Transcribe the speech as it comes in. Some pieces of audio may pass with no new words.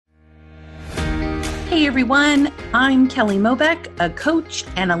Hey everyone, I'm Kelly Mobeck, a coach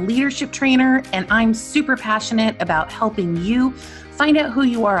and a leadership trainer, and I'm super passionate about helping you find out who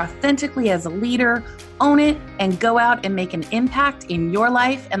you are authentically as a leader, own it, and go out and make an impact in your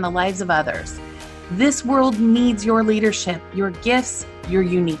life and the lives of others. This world needs your leadership, your gifts, your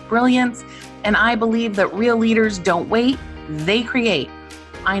unique brilliance, and I believe that real leaders don't wait, they create.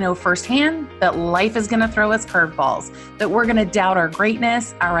 I know firsthand that life is going to throw us curveballs, that we're going to doubt our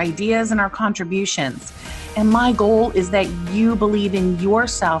greatness, our ideas, and our contributions. And my goal is that you believe in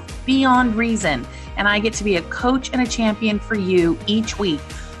yourself beyond reason. And I get to be a coach and a champion for you each week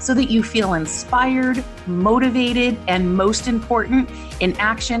so that you feel inspired, motivated, and most important, in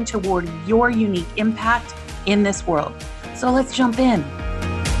action toward your unique impact in this world. So let's jump in.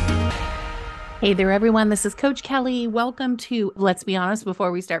 Hey there, everyone. This is Coach Kelly. Welcome to Let's Be Honest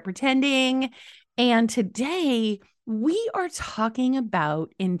Before We Start Pretending. And today we are talking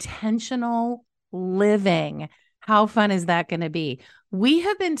about intentional living. How fun is that going to be? We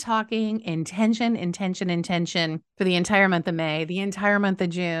have been talking intention for the entire month of May, the entire month of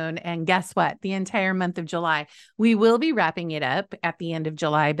June, and guess what? The entire month of July. We will be wrapping it up at the end of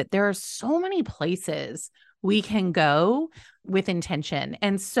July, but there are so many places we can go with intention.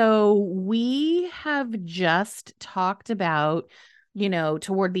 And so we have just talked about,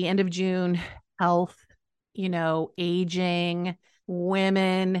 toward the end of June, health, aging,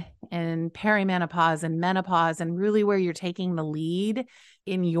 women and perimenopause and menopause, and really where you're taking the lead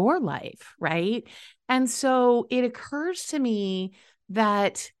in your life, right? And so it occurs to me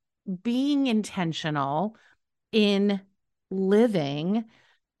that being intentional in living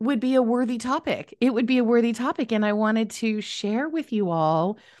would be a worthy topic. It would be a worthy topic. And I wanted to share with you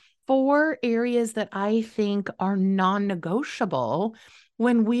all 4 areas that I think are non-negotiable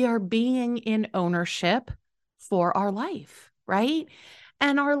when we are being in ownership for our life, right?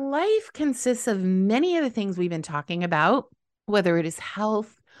 And our life consists of many of the things we've been talking about, whether it is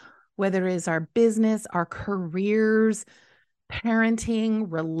health, whether it is our business, our careers, parenting,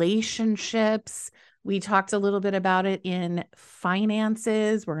 relationships. We talked a little bit about it in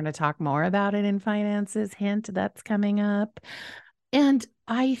finances. We're going to talk more about it in finances. Hint, that's coming up. And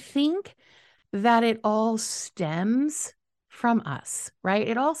I think that it all stems from us, right?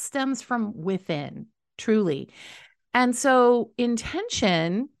 It all stems from within, truly. And so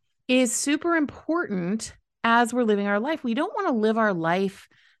intention is super important as we're living our life. We don't want to live our life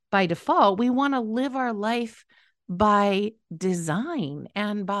by default. We want to live our life by design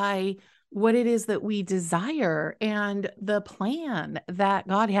and by what it is that we desire and the plan that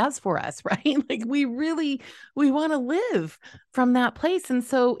God has for us, right? Like we want to live from that place. And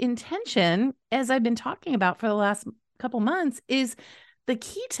so intention, as I've been talking about for the last couple months, is the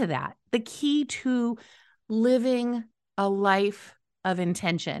key to that, the key to living a life of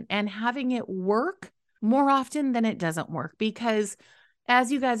intention and having it work more often than it doesn't work. Because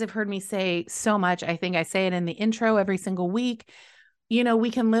as you guys have heard me say so much, I think I say it in the intro every single week,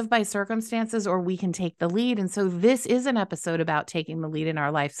 we can live by circumstances or we can take the lead. And so this is an episode about taking the lead in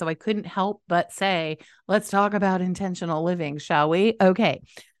our life. So I couldn't help but say, let's talk about intentional living, shall we? Okay,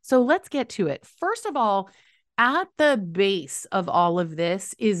 so let's get to it. First of all, at the base of all of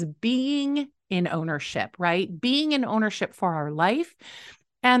this is being in ownership, right? Being in ownership for our life.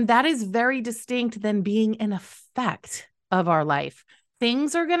 And that is very distinct than being an effect of our life.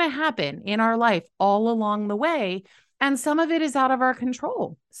 Things are going to happen in our life all along the way. And some of it is out of our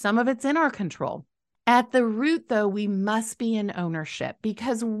control. Some of it's in our control. At the root, though, we must be in ownership,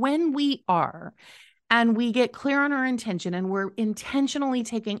 because when we are, and we get clear on our intention and we're intentionally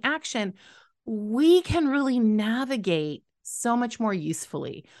taking action, we can really navigate so much more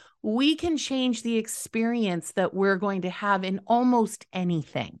usefully. We can change the experience that we're going to have in almost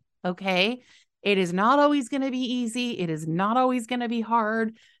anything, okay? It is not always going to be easy. It is not always going to be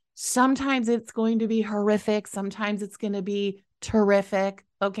hard. Sometimes it's going to be horrific. Sometimes it's going to be terrific,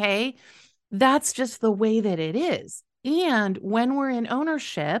 okay? That's just the way that it is. And when we're in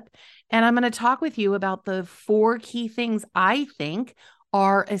ownership, and I'm going to talk with you about the 4 key things I think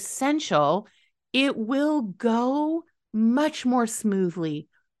are essential, it will go much more smoothly,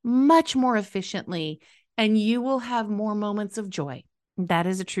 much more efficiently, and you will have more moments of joy. That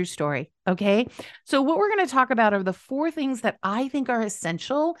is a true story. Okay. So what we're going to talk about are the 4 things that I think are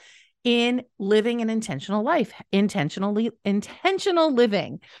essential in living an intentional life, intentional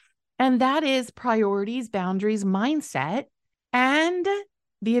living. And that is priorities, boundaries, mindset, and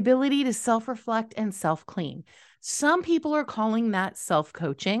the ability to self-reflect and self-clean. Some people are calling that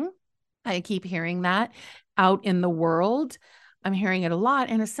self-coaching. I keep hearing that out in the world. I'm hearing it a lot.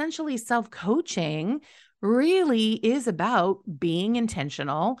 And essentially self-coaching really is about being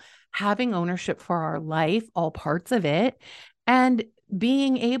intentional, having ownership for our life, all parts of it, and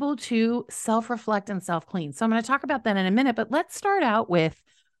being able to self-reflect and self-clean. So I'm going to talk about that in a minute, but let's start out with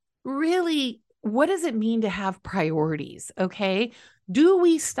really, what does it mean to have priorities? Okay. Do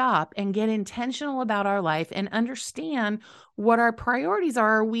we stop and get intentional about our life and understand what our priorities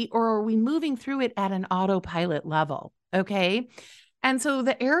are? Are we moving through it at an autopilot level? Okay. And so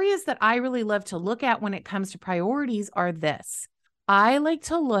the areas that I really love to look at when it comes to priorities are this. I like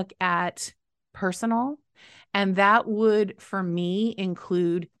to look at personal, and that would, for me,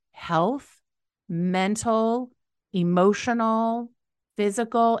 include health, mental, emotional,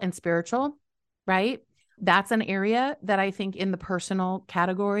 physical, and spiritual, right? That's an area that I think in the personal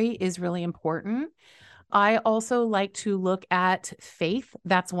category is really important. I also like to look at faith.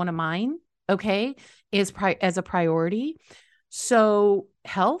 That's one of mine, okay, as a priority. So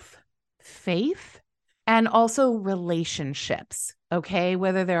health, faith, and also relationships, okay,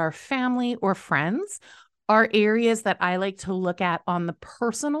 whether they are family or friends, are areas that I like to look at on the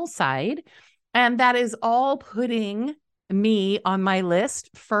personal side. And that is all putting me on my list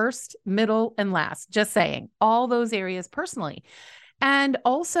first, middle, and last. Just saying, all those areas personally. And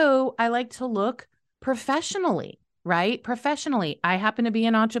also, I like to look professionally, right? Professionally, I happen to be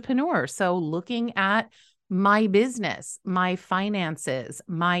an entrepreneur. So looking at my business, my finances,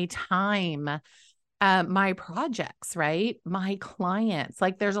 my time, my projects, right? My clients,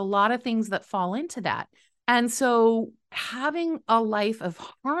 like there's a lot of things that fall into that. And so having a life of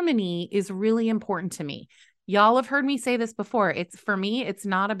harmony is really important to me. Y'all have heard me say this before. It's for me, it's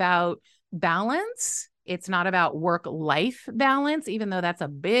not about balance. It's not about work-life balance, even though that's a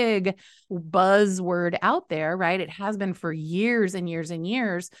big buzzword out there, right? It has been for years and years and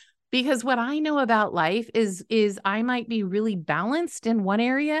years. Because what I know about life is I might be really balanced in one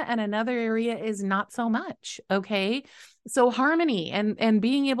area and another area is not so much. Okay. So harmony and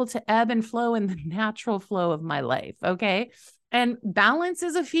being able to ebb and flow in the natural flow of my life. Okay. And balance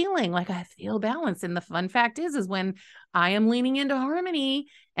is a feeling, like I feel balanced. And the fun fact is when I am leaning into harmony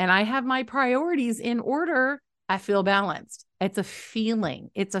and I have my priorities in order, I feel balanced. It's a feeling.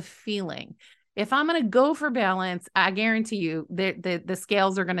 It's a feeling. If I'm going to go for balance, I guarantee you the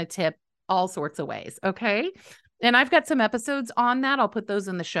scales are going to tip all sorts of ways. Okay. And I've got some episodes on that. I'll put those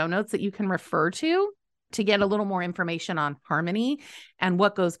in the show notes that you can refer to get a little more information on harmony and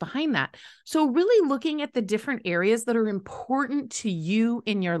what goes behind that. So really looking at the different areas that are important to you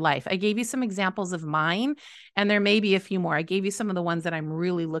in your life. I gave you some examples of mine, and there may be a few more. I gave you some of the ones that I'm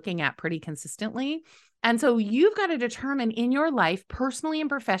really looking at pretty consistently. And so you've got to determine in your life, personally and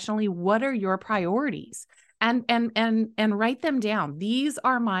professionally, what are your priorities? And write them down. These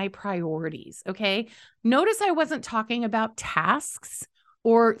are my priorities. Okay. Notice I wasn't talking about tasks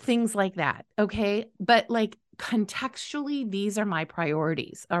or things like that. Okay. But like contextually, these are my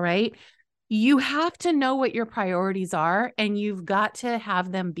priorities. All right. You have to know what your priorities are, and you've got to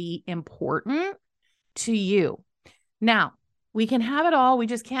have them be important to you. Now, we can have it all. We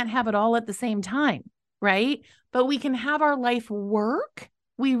just can't have it all at the same time. Right. But we can have our life work.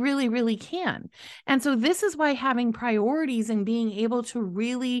 We really, really can. And so this is why having priorities and being able to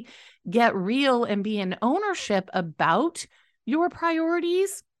really get real and be in ownership about your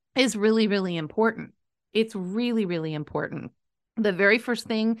priorities is really, really important. It's really, really important. The very first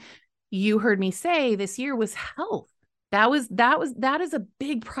thing you heard me say this year was health. That is a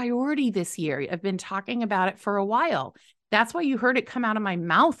big priority this year. I've been talking about it for a while. That's why you heard it come out of my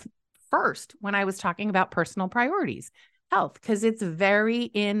mouth first when I was talking about personal priorities, health, because it's very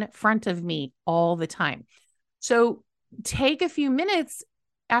in front of me all the time. So take a few minutes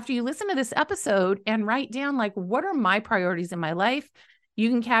after you listen to this episode and write down, like, what are my priorities in my life? You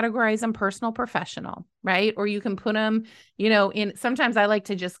can categorize them personal, professional, right? Or you can put them, sometimes I like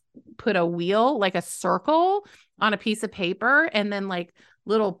to just put a wheel, like a circle on a piece of paper, and then like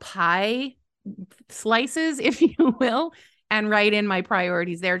little pie slices, if you will, and write in my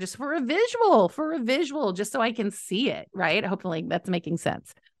priorities there just for a visual, just so I can see it, right? Hopefully that's making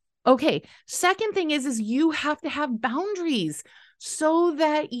sense. Okay. Second thing is you have to have boundaries so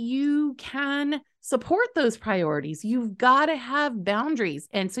that you can support those priorities. You've got to have boundaries.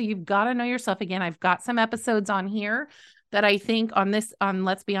 And so you've got to know yourself. Again, I've got some episodes on here that I think on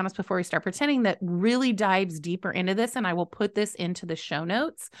Let's Be Honest Before We Start Pretending, that really dives deeper into this. And I will put this into the show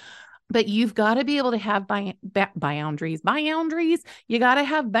notes. But you've got to be able to have boundaries. You got to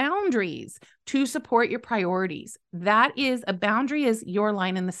have boundaries to support your priorities. A boundary is your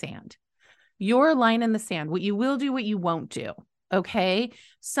line in the sand. Your line in the sand. What you will do, what you won't do. Okay.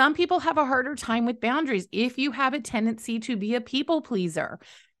 Some people have a harder time with boundaries if you have a tendency to be a people pleaser.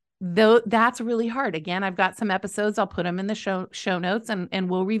 Though that's really hard. Again, I've got some episodes. I'll put them in the show notes and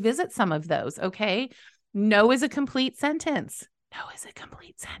we'll revisit some of those. Okay. No is a complete sentence. No is a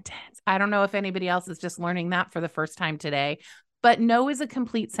complete sentence. I don't know if anybody else is just learning that for the first time today, but no is a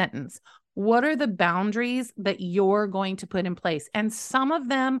complete sentence. What are the boundaries that you're going to put in place? And some of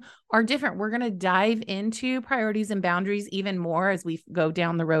them are different. We're going to dive into priorities and boundaries even more as we go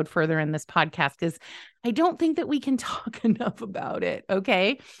down the road further in this podcast, because I don't think that we can talk enough about it.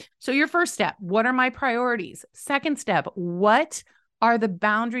 Okay. So your first step, what are my priorities? Second step, what are the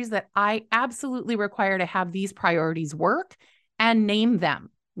boundaries that I absolutely require to have these priorities work? And name them.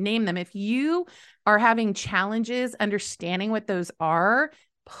 Name them. If you are having challenges understanding what those are,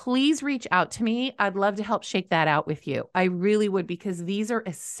 please reach out to me. I'd love to help shake that out with you. I really would, because these are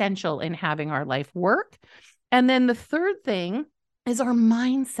essential in having our life work. And then the third thing is our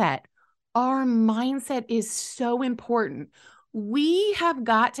mindset. Our mindset is so important. We have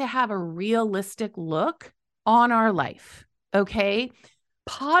got to have a realistic look on our life. Okay.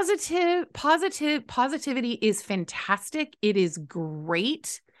 Positivity is fantastic. It is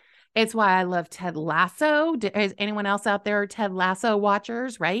great. It's why I love Ted Lasso. Is anyone else out there Ted Lasso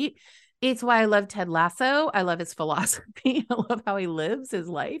watchers, right? It's why I love Ted Lasso. I love his philosophy. I love how he lives his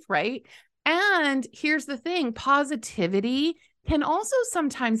life, right? And here's the thing, positivity can also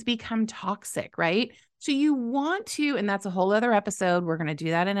sometimes become toxic, right? So you want to, and that's a whole other episode. We're going to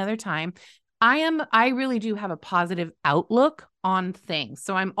do that another time. I really do have a positive outlook on things.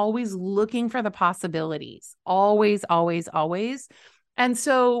 So I'm always looking for the possibilities. Always, always, always. And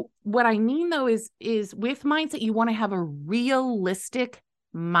so what I mean though is with mindset, you want to have a realistic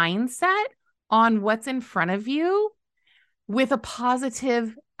mindset on what's in front of you with a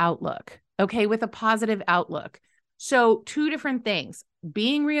positive outlook. Okay. With a positive outlook. So two different things,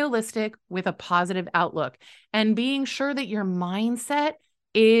 being realistic with a positive outlook and being sure that your mindset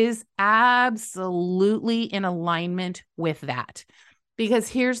is absolutely in alignment with that. Because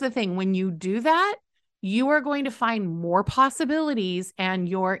here's the thing, when you do that, you are going to find more possibilities and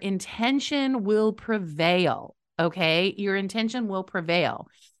your intention will prevail. Okay. Your intention will prevail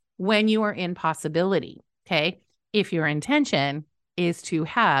when you are in possibility. Okay. If your intention is to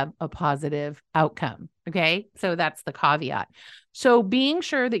have a positive outcome. Okay. So that's the caveat. So being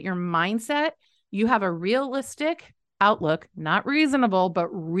sure that your mindset, you have a realistic outlook, not reasonable, but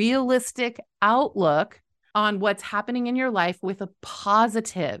realistic outlook on what's happening in your life with a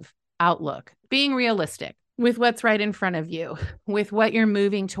positive outlook, being realistic with what's right in front of you, with what you're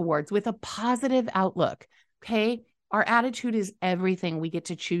moving towards, with a positive outlook. Okay. Our attitude is everything. We get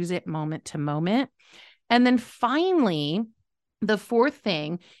to choose it moment to moment. And then finally, the fourth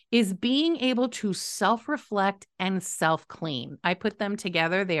thing is being able to self-reflect and self-clean. I put them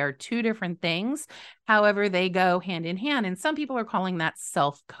together. They are two different things. However, they go hand in hand. And some people are calling that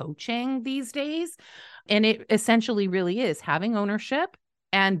self-coaching these days. And it essentially really is having ownership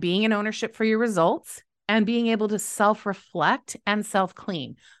and being in ownership for your results and being able to self-reflect and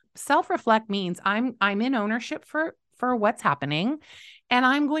self-clean. Self-reflect means I'm in ownership for what's happening. And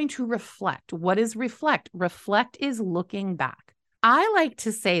I'm going to reflect. What is reflect? Reflect is looking back. I like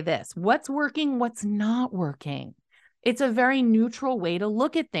to say this, what's working, what's not working. It's a very neutral way to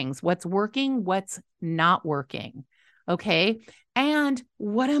look at things. What's working, what's not working. Okay. And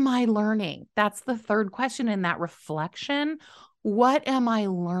what am I learning? That's the third question in that reflection. What am I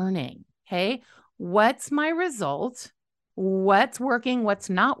learning? Okay. What's my result? What's working, what's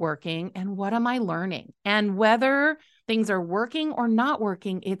not working, and what am I learning? And whether things are working or not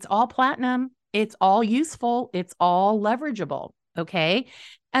working, it's all platinum. It's all useful. It's all leverageable. Okay.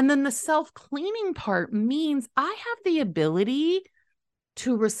 And then the self-cleaning part means I have the ability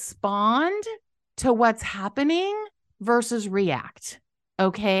to respond to what's happening versus react.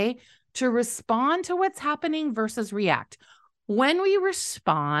 Okay. To respond to what's happening versus react. When we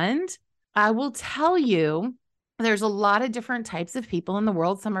respond, I will tell you, there's a lot of different types of people in the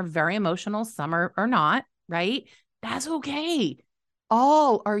world. Some are very emotional, some are not, right? That's okay.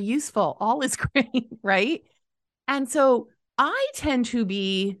 All are useful. All is great, right? And so I tend to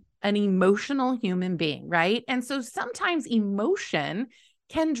be an emotional human being, right? And so sometimes emotion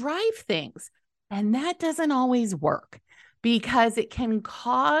can drive things, and that doesn't always work because it can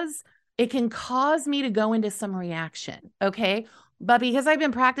cause me to go into some reaction, okay? But because I've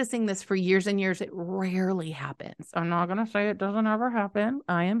been practicing this for years and years, it rarely happens. I'm not going to say it doesn't ever happen.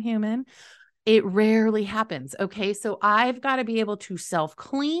 I am human. It rarely happens. Okay. So I've got to be able to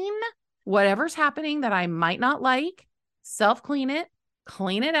self-clean whatever's happening that I might not like, self-clean it,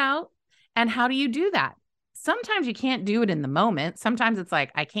 clean it out. And how do you do that? Sometimes you can't do it in the moment. Sometimes it's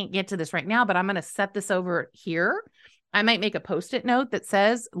like, I can't get to this right now, but I'm going to set this over here I might make a Post-it note that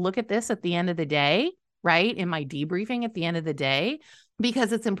says, look at this at the end of the day, right? In my debriefing at the end of the day,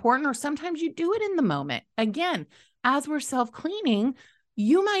 because it's important. Or sometimes you do it in the moment. Again, as we're self-cleaning,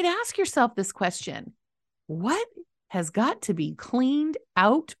 you might ask yourself this question: what has got to be cleaned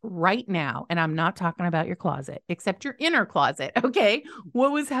out right now? And I'm not talking about your closet, except your inner closet. Okay.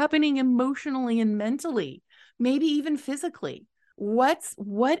 What was happening emotionally and mentally, maybe even physically?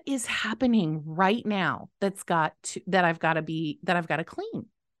 What is happening right now that I've got to clean?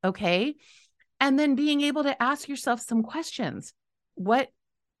 Okay. And then being able to ask yourself some questions. What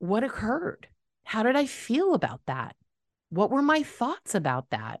occurred? How did I feel about that? What were my thoughts about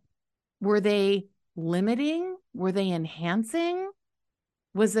that? Were they limiting? Were they enhancing?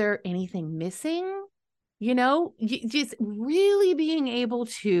 Was there anything missing? Just really being able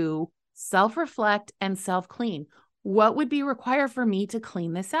to self-reflect and self-clean. What would be required for me to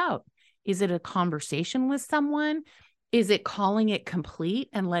clean this out? Is it a conversation with someone? Is it calling it complete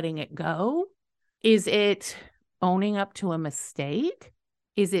and letting it go? Is it owning up to a mistake?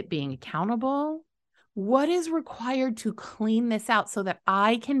 Is it being accountable? What is required to clean this out so that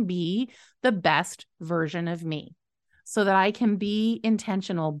I can be the best version of me, so that I can be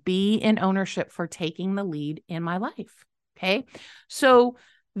intentional, be in ownership for taking the lead in my life? Okay. So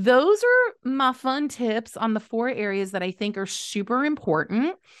those are my fun tips on the 4 areas that I think are super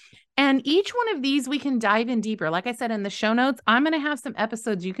important. And each one of these we can dive in deeper. Like I said, in the show notes, I'm going to have some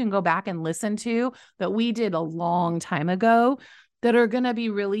episodes you can go back and listen to that we did a long time ago that are going to be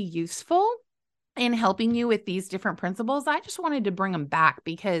really useful in helping you with these different principles. I just wanted to bring them back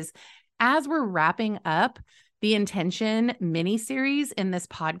because as we're wrapping up the Intention mini series in this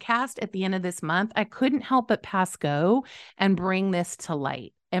podcast at the end of this month, I couldn't help but pass go and bring this to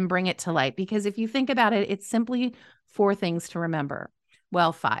light and bring it to light. Because if you think about it, it's simply 4 things to remember.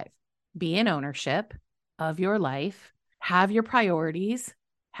 Well, 5. Be in ownership of your life. Have your priorities.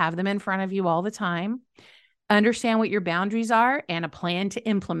 Have them in front of you all the time. Understand what your boundaries are and a plan to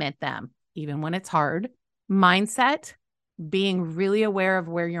implement them, even when it's hard. Mindset, being really aware of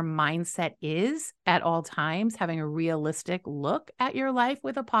where your mindset is at all times, having a realistic look at your life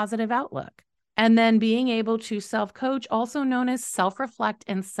with a positive outlook. And then being able to self-coach, also known as self-reflect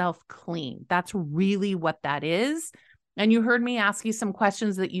and self-clean. That's really what that is. And you heard me ask you some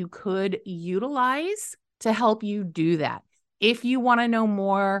questions that you could utilize to help you do that. If you want to know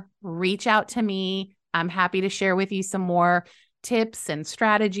more, reach out to me. I'm happy to share with you some more tips and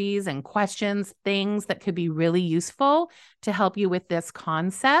strategies and questions, things that could be really useful to help you with this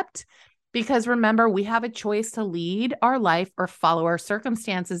concept. Because remember, we have a choice to lead our life or follow our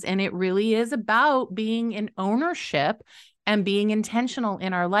circumstances. And it really is about being in ownership and being intentional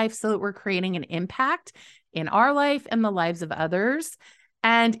in our life so that we're creating an impact in our life and the lives of others.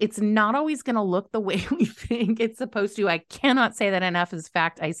 And it's not always going to look the way we think it's supposed to. I cannot say that enough. As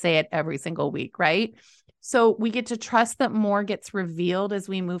fact, I say it every single week, right? So we get to trust that more gets revealed as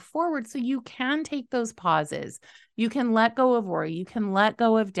we move forward. So you can take those pauses. You can let go of worry. You can let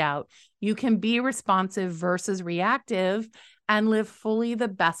go of doubt. You can be responsive versus reactive and live fully the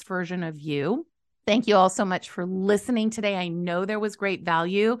best version of you. Thank you all so much for listening today. I know there was great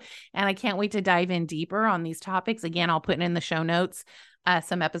value, and I can't wait to dive in deeper on these topics. Again, I'll put in the show notes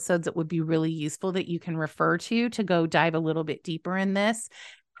some episodes that would be really useful that you can refer to go dive a little bit deeper in this.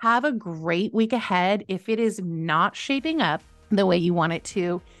 Have a great week ahead. If it is not shaping up the way you want it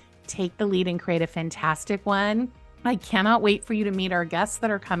to, take the lead and create a fantastic one. I cannot wait for you to meet our guests that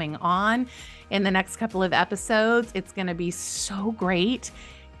are coming on in the next couple of episodes. It's going to be so great.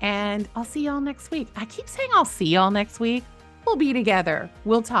 And I'll see y'all next week. I keep saying I'll see y'all next week. We'll be together.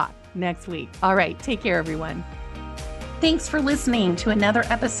 We'll talk next week. All right. Take care, everyone. Thanks for listening to another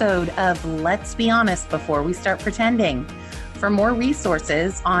episode of Let's Be Honest Before We Start Pretending. For more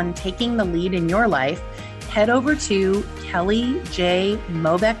resources on taking the lead in your life, head over to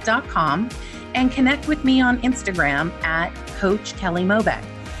kellyjmobeck.com and connect with me on Instagram at Coach Kelly Mobeck.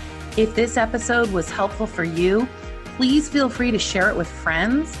 If this episode was helpful for you, please feel free to share it with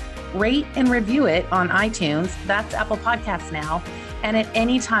friends, rate and review it on iTunes. That's Apple Podcasts now. And at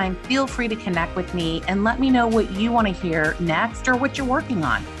any time, feel free to connect with me and let me know what you want to hear next or what you're working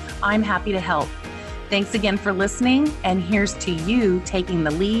on. I'm happy to help. Thanks again for listening, and here's to you taking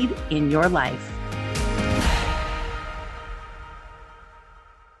the lead in your life.